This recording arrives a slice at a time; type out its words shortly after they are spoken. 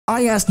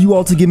I asked you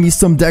all to give me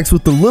some decks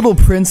with the Little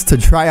Prince to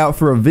try out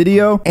for a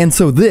video, and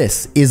so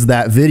this is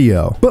that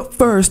video. But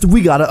first,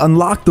 we gotta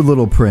unlock the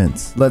Little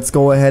Prince. Let's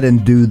go ahead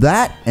and do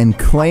that and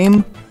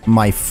claim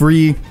my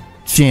free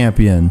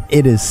champion.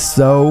 It is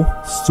so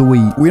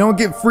sweet. We don't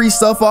get free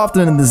stuff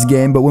often in this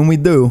game, but when we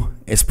do,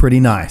 it's pretty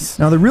nice.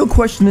 Now, the real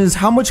question is,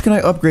 how much can I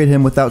upgrade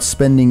him without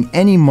spending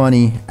any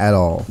money at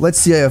all? Let's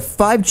see, I have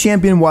 5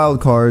 champion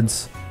wild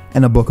cards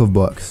and a book of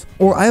books.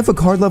 Or I have a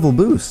card level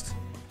boost.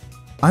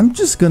 I'm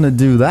just gonna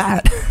do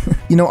that.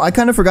 You know, I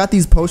kind of forgot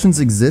these potions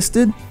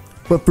existed,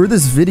 but for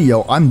this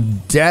video, I'm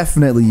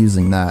definitely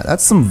using that.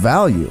 That's some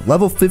value.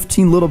 Level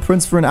 15 Little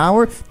Prince for an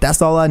hour,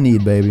 that's all I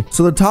need, baby.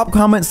 So the top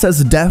comment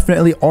says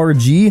definitely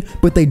RG,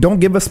 but they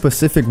don't give a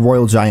specific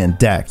Royal Giant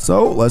deck.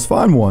 So let's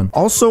find one.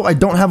 Also, I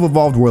don't have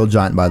Evolved Royal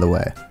Giant, by the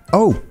way.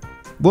 Oh,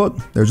 look,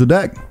 there's a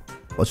deck.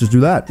 Let's just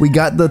do that. We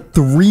got the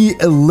 3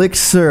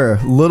 Elixir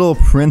Little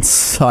Prince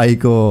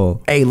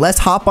cycle. Hey, let's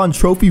hop on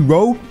Trophy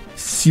Row,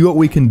 see what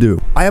we can do.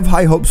 I have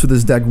high hopes for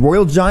this deck.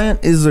 Royal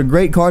Giant is a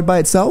great card by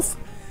itself.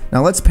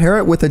 Now let's pair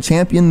it with a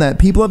champion that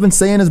people have been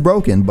saying is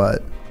broken,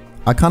 but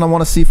I kind of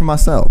want to see for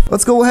myself.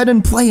 Let's go ahead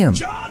and play him.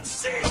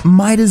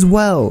 Might as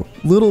well.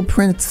 Little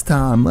Prince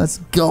time. Let's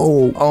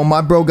go. Oh,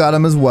 my bro got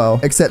him as well,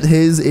 except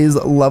his is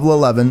level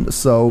 11,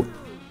 so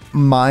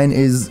mine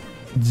is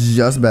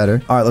just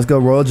better. All right, let's go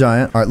Royal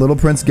Giant. All right, Little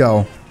Prince,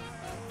 go.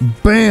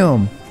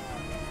 Bam.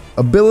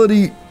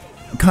 Ability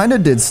kind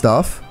of did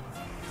stuff.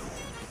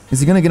 Is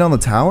he gonna get on the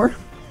tower?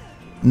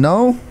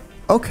 No?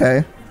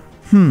 Okay.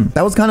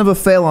 That was kind of a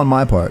fail on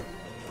my part.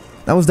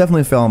 That was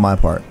definitely a fail on my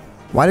part.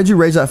 Why did you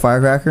raise that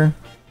firecracker?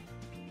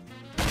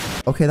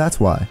 Okay, that's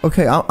why.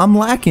 Okay, I'm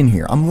lacking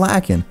here. I'm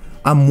lacking.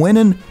 I'm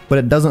winning, but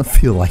it doesn't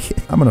feel like it.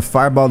 I'm gonna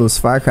fireball those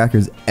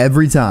firecrackers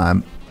every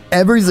time.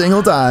 Every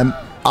single time.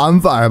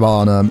 I'm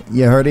fireballing them.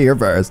 You heard it here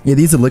first. Yeah,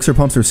 these elixir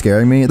pumps are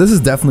scaring me. This is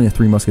definitely a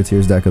 3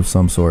 Musketeers deck of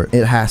some sort.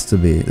 It has to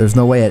be. There's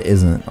no way it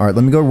isn't. All right,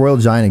 let me go Royal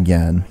Giant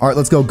again. All right,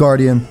 let's go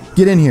Guardian.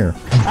 Get in here.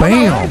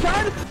 Bam.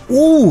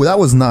 Ooh, that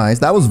was nice.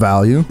 That was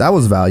value. That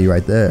was value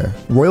right there.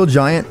 Royal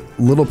Giant,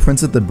 Little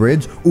Prince at the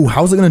bridge. Ooh,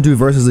 how's it gonna do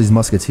versus these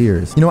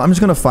Musketeers? You know what? I'm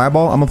just gonna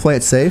fireball. I'm gonna play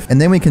it safe, and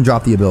then we can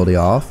drop the ability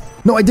off.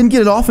 No, I didn't get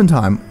it off in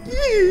time.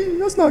 Yee,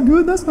 that's not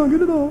good. That's not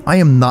good at all. I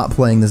am not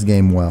playing this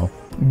game well.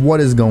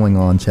 What is going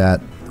on, chat?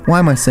 Why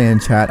am I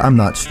saying chat? I'm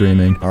not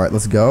streaming. All right,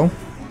 let's go.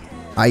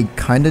 I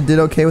kind of did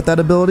okay with that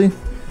ability.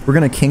 We're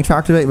going to King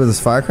Tractivate with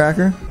this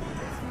firecracker.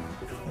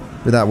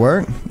 Did that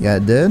work? Yeah,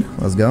 it did.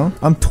 Let's go.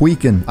 I'm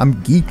tweaking. I'm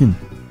geeking.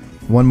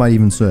 One might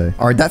even say.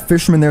 All right, that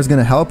fisherman there is going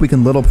to help. We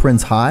can Little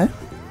Prince high.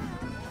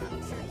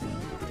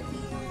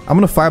 I'm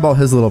going to fireball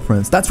his Little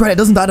Prince. That's right. It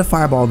doesn't die to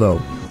fireball,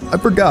 though. I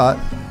forgot.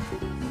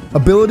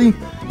 Ability.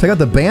 Take out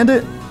the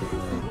bandit.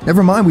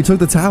 Never mind. We took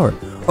the tower.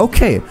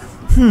 Okay.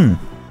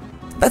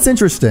 That's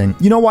interesting.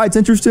 You know why it's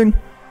interesting?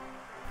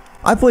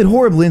 I played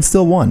horribly and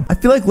still won. I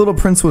feel like Little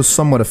Prince was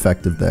somewhat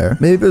effective there.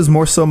 Maybe it was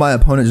more so my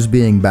opponent just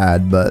being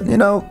bad, but you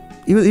know,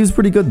 he was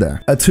pretty good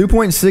there. A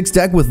 2.6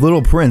 deck with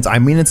Little Prince. I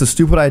mean, it's a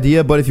stupid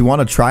idea, but if you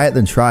want to try it,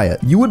 then try it.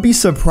 You would be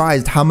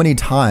surprised how many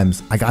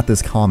times I got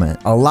this comment.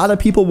 A lot of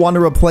people want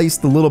to replace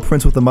the Little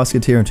Prince with the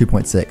Musketeer in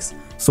 2.6.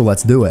 So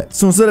let's do it.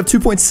 So instead of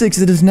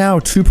 2.6, it is now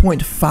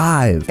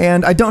 2.5.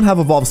 And I don't have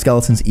Evolved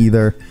Skeletons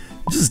either.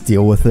 Just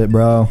deal with it,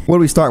 bro. What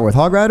do we start with?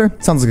 Hog Rider?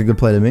 Sounds like a good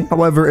play to me.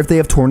 However, if they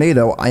have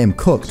Tornado, I am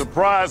cooked.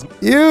 Surprise.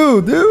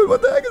 Ew, dude,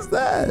 what the heck is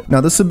that?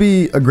 Now, this would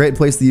be a great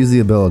place to use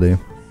the ability.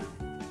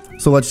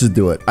 So let's just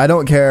do it. I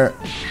don't care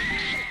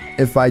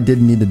if I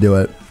didn't need to do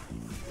it.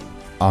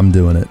 I'm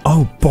doing it.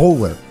 Oh,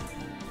 Bowler.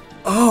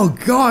 Oh,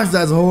 gosh,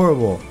 that's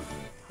horrible.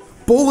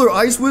 Bowler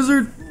Ice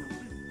Wizard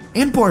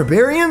and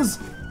Barbarians?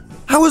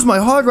 How is my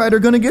Hog Rider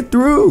gonna get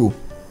through?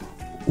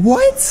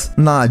 What?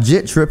 Nah,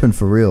 Jit tripping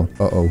for real.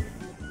 Uh-oh.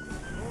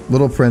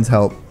 Little Prince,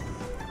 help.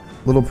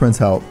 Little Prince,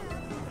 help.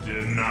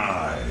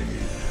 Denied.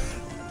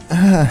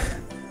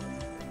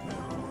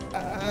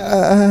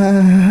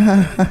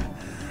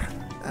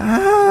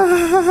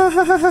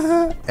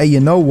 Hey, you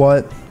know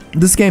what?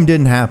 This game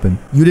didn't happen.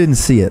 You didn't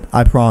see it.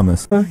 I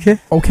promise. Okay.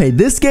 Okay,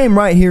 this game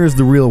right here is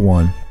the real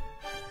one.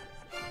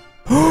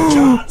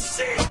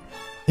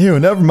 Ew,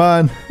 never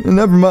mind.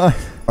 Never mind.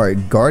 All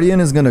right, Guardian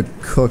is gonna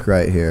cook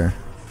right here.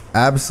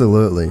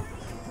 Absolutely.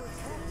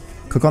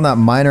 Cook on that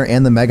Miner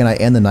and the Mega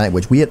Knight and the Night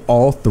Witch. We hit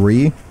all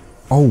 3.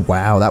 Oh,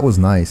 wow. That was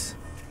nice.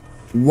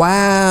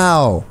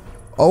 Wow.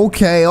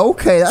 Okay,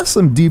 okay. That's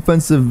some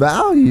defensive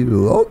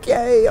value.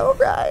 Okay, all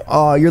right.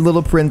 Oh, your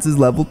Little Prince is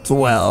level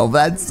 12.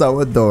 That's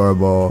so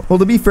adorable. Well,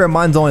 to be fair,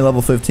 mine's only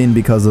level 15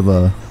 because of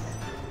a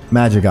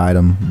magic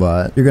item,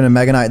 but you're going to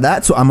Mega Knight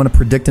that, so I'm going to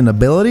predict an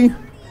ability.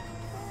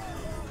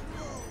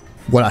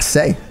 What I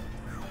say?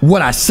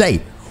 What I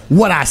say?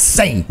 What I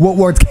say? What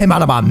words came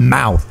out of my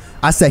mouth?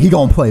 I said he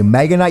gonna play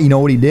Mega Knight. You know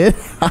what he did?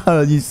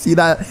 You see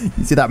that?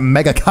 You see that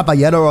Mega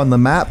Caballero on the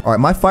map? All right,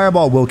 my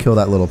fireball will kill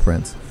that Little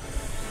Prince,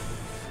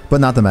 but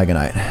not the Mega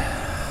Knight.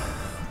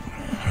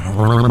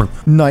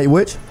 Night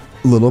Witch,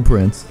 Little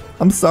Prince.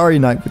 I'm sorry,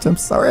 Night Witch. I'm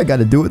sorry I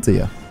gotta do it to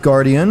you.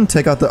 Guardian,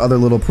 take out the other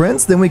little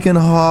prince. Then we can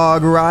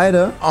hog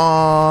Rider.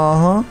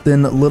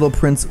 Then little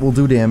prince will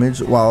do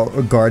damage while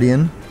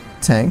Guardian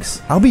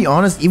tanks. I'll be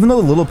honest, even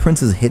though the little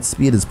prince's hit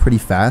speed is pretty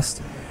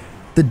fast,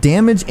 the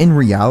damage in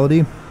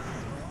reality,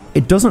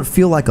 it doesn't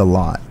feel like a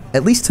lot.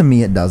 At least to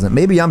me it doesn't.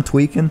 Maybe I'm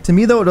tweaking. To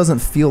me though, it doesn't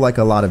feel like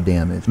a lot of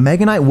damage.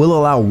 Mega Knight will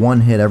allow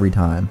one hit every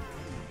time.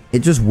 It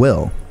just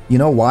will. You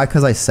know why?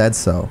 Because I said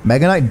so.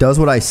 Mega Knight does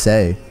what I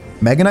say.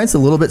 Mega Knight's a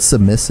little bit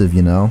submissive,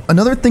 you know?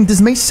 Another thing, this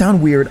may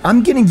sound weird,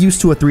 I'm getting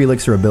used to a 3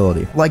 elixir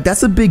ability. Like,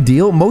 that's a big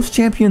deal. Most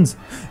champions,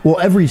 well,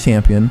 every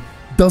champion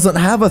doesn't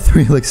have a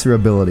 3 elixir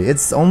ability.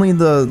 It's only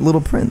the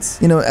little prince.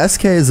 You know,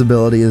 SK's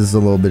ability is a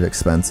little bit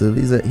expensive.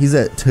 He's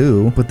at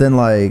 2, but then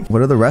like,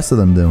 what are the rest of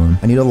them doing?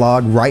 I need a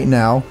log right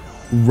now.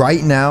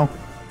 Right now.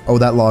 Oh,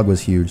 that log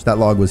was huge. That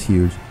log was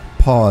huge.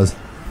 Pause.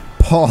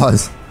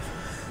 Pause.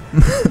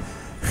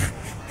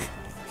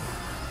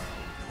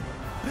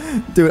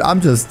 Dude,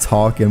 I'm just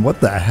talking.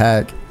 What the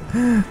heck?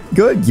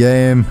 Good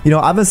game. You know,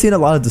 I've been seeing a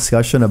lot of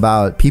discussion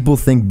about people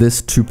think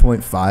this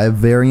 2.5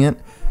 variant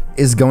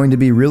is going to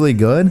be really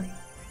good.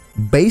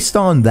 Based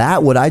on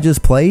that, what I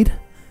just played,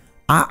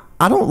 I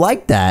don't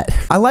like that.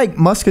 I like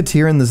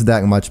Musketeer in this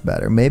deck much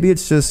better. Maybe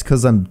it's just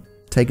because I'm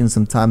taking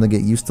some time to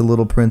get used to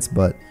Little Prince,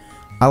 but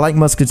I like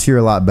Musketeer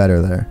a lot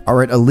better there. All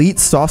right, Elite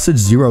Sausage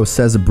Zero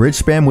says bridge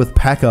spam with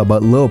P.E.K.K.A,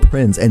 but Lil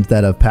Prince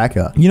instead of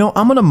P.E.K.K.A. You know,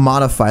 I'm gonna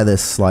modify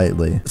this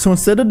slightly. So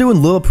instead of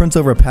doing Lil Prince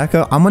over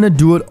P.E.K.K.A, I'm gonna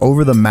do it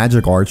over the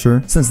Magic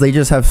Archer. Since they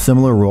just have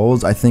similar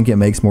roles, I think it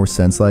makes more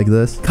sense like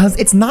this. Cause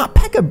it's not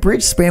P.E.K.K.A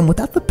bridge spam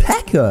without the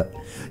P.E.K.K.A.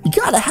 You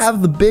gotta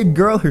have the big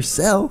girl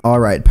herself. All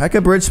right, P.E.K.K.A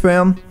bridge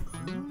spam.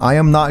 I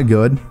am not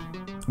good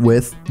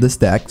with this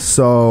deck,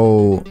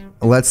 so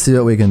let's see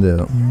what we can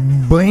do.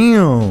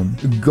 Bam!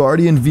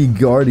 Guardian v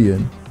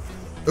Guardian.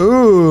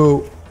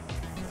 Ooh.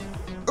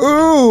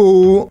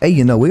 Ooh. Hey,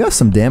 you know, we got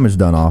some damage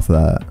done off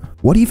that.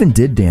 What even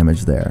did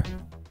damage there?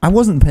 I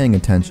wasn't paying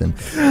attention.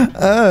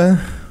 I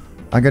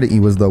gotta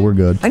Ewas though, we're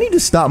good. I need to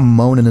stop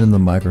moaning in the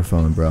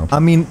microphone, bro. I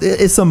mean,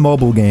 it's a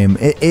mobile game.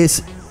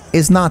 It's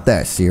not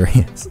that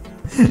serious.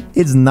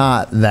 It's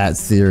not that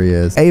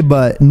serious. Hey,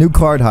 but new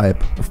card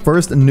hype.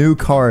 First new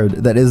card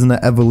that isn't an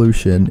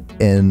evolution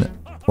in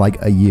like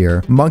a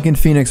year. Monk and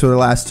Phoenix were the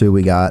last two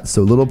we got,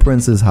 so Little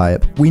Prince is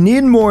hype. We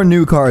need more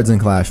new cards in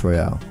Clash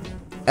Royale.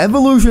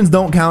 Evolutions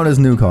don't count as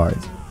new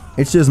cards.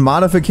 It's just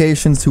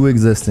modifications to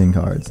existing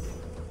cards.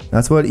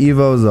 That's what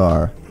Evos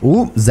are.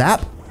 Ooh,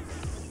 Zap.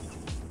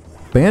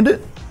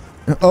 Bandit.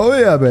 Oh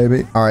yeah,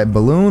 baby. All right,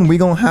 Balloon, we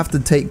gonna have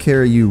to take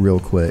care of you real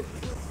quick.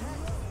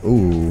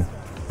 Ooh.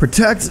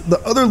 Protect the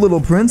other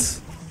Little Prince.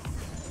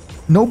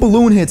 No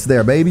balloon hits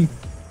there, baby.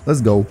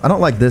 Let's go. I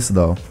don't like this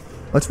though.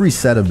 Let's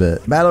reset a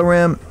bit. Battle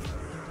Ram,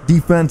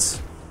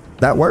 defense,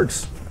 that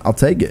works. I'll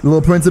take it.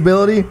 Little Prince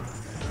ability,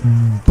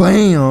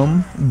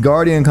 bam.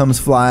 Guardian comes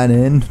flying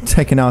in,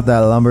 taking out that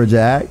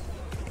Lumberjack.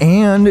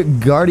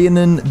 And Guardian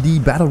and the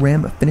Battle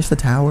Ram finish the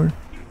tower.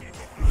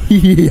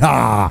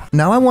 Yeah.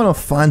 Now I want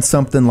to find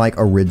something like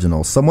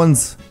original.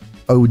 Someone's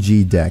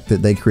OG deck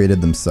that they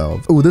created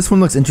themselves. Oh, this one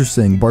looks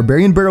interesting.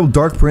 Barbarian Barrel,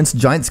 Dark Prince,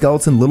 Giant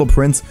Skeleton, Little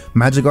Prince,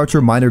 Magic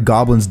Archer, Minor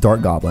Goblins,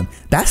 Dark Goblin.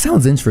 That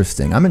sounds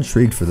interesting. I'm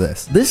intrigued for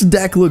this. This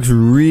deck looks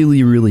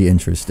really, really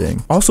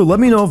interesting. Also, let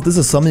me know if this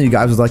is something you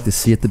guys would like to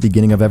see at the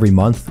beginning of every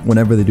month,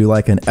 whenever they do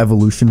like an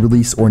evolution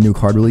release or new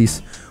card release,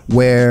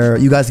 where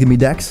you guys give me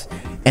decks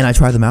and I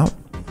try them out.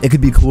 It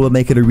could be cool to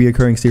make it a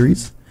reoccurring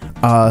series.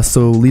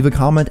 So leave a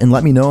comment and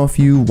let me know if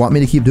you want me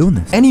to keep doing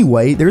this.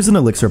 Anyway, there's an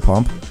elixir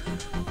pump.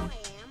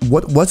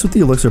 What's with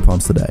the elixir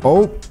pumps today?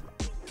 Oh,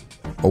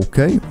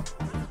 okay.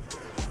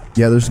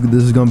 Yeah, this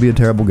is gonna be a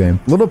terrible game.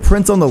 Little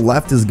Prince on the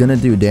left is gonna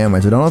do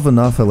damage. I don't have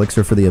enough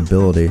elixir for the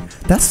ability.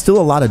 That's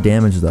still a lot of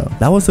damage though.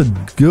 That was a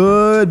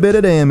good bit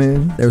of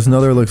damage. There's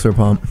another elixir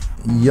pump.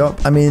 Yup.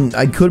 I mean,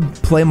 I could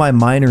play my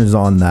miners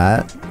on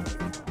that,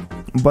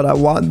 but I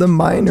want the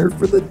miner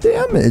for the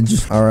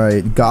damage. All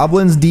right,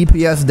 goblins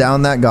DPS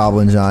down that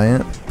goblin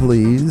giant,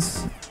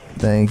 please.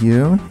 Thank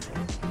you.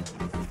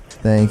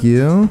 Thank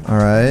you. All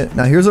right.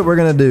 Now here's what we're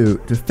going to do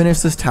to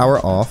finish this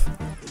tower off.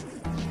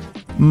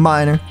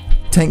 Miner.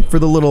 Tank for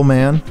the little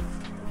man.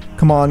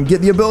 Come on. Get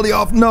the ability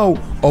off. No.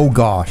 Oh,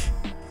 gosh.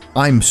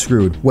 I'm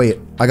screwed. Wait.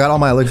 I got all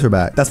my elixir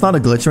back. That's not a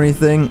glitch or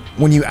anything.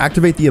 When you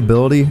activate the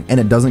ability and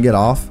it doesn't get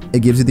off,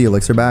 it gives you the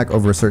elixir back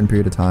over a certain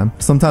period of time.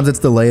 Sometimes it's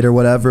delayed or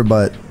whatever,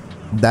 but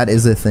that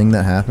is a thing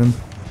that happened.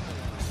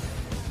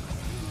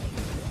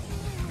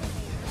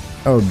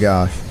 Oh,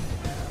 gosh.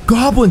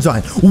 Goblin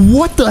Giant.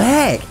 What the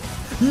heck?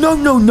 No,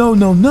 no, no,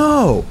 no,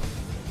 no.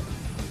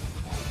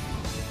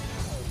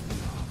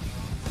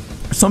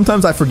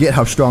 Sometimes I forget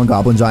how strong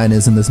Goblin Giant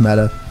is in this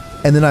meta.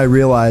 And then I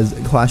realize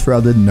Clash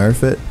Royale didn't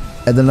nerf it.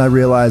 And then I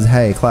realize,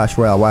 hey, Clash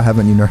Royale, why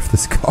haven't you nerfed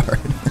this card?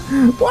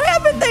 Why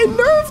haven't they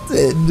nerfed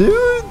it,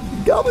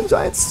 dude? Goblin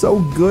Giant's so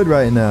good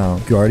right now.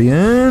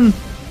 Guardian.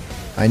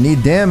 I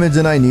need damage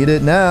and I need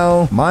it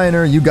now.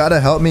 Miner, you gotta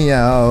help me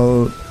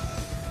out.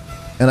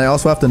 And I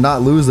also have to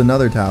not lose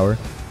another tower.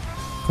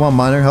 Come on,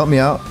 Miner, help me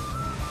out.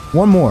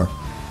 One more.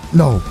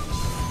 No.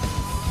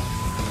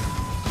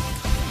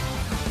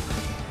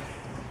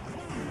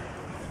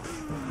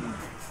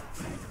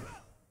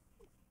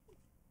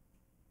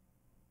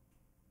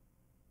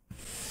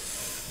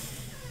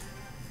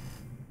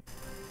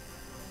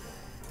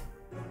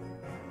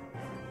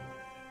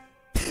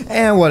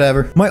 And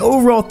whatever. My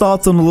overall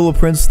thoughts on the Little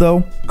Prince,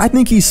 though, I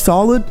think he's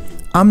solid.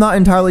 I'm not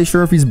entirely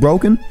sure if he's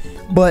broken,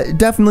 but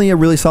definitely a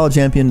really solid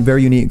champion.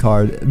 Very unique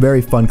card.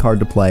 Very fun card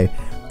to play.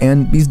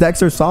 And these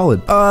decks are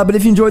solid. But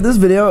if you enjoyed this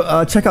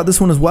video, check out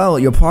this one as well.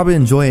 You'll probably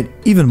enjoy it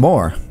even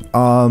more.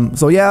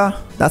 So yeah,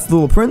 that's the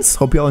Little Prince.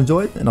 Hope you all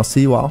enjoyed, and I'll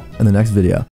see you all in the next video.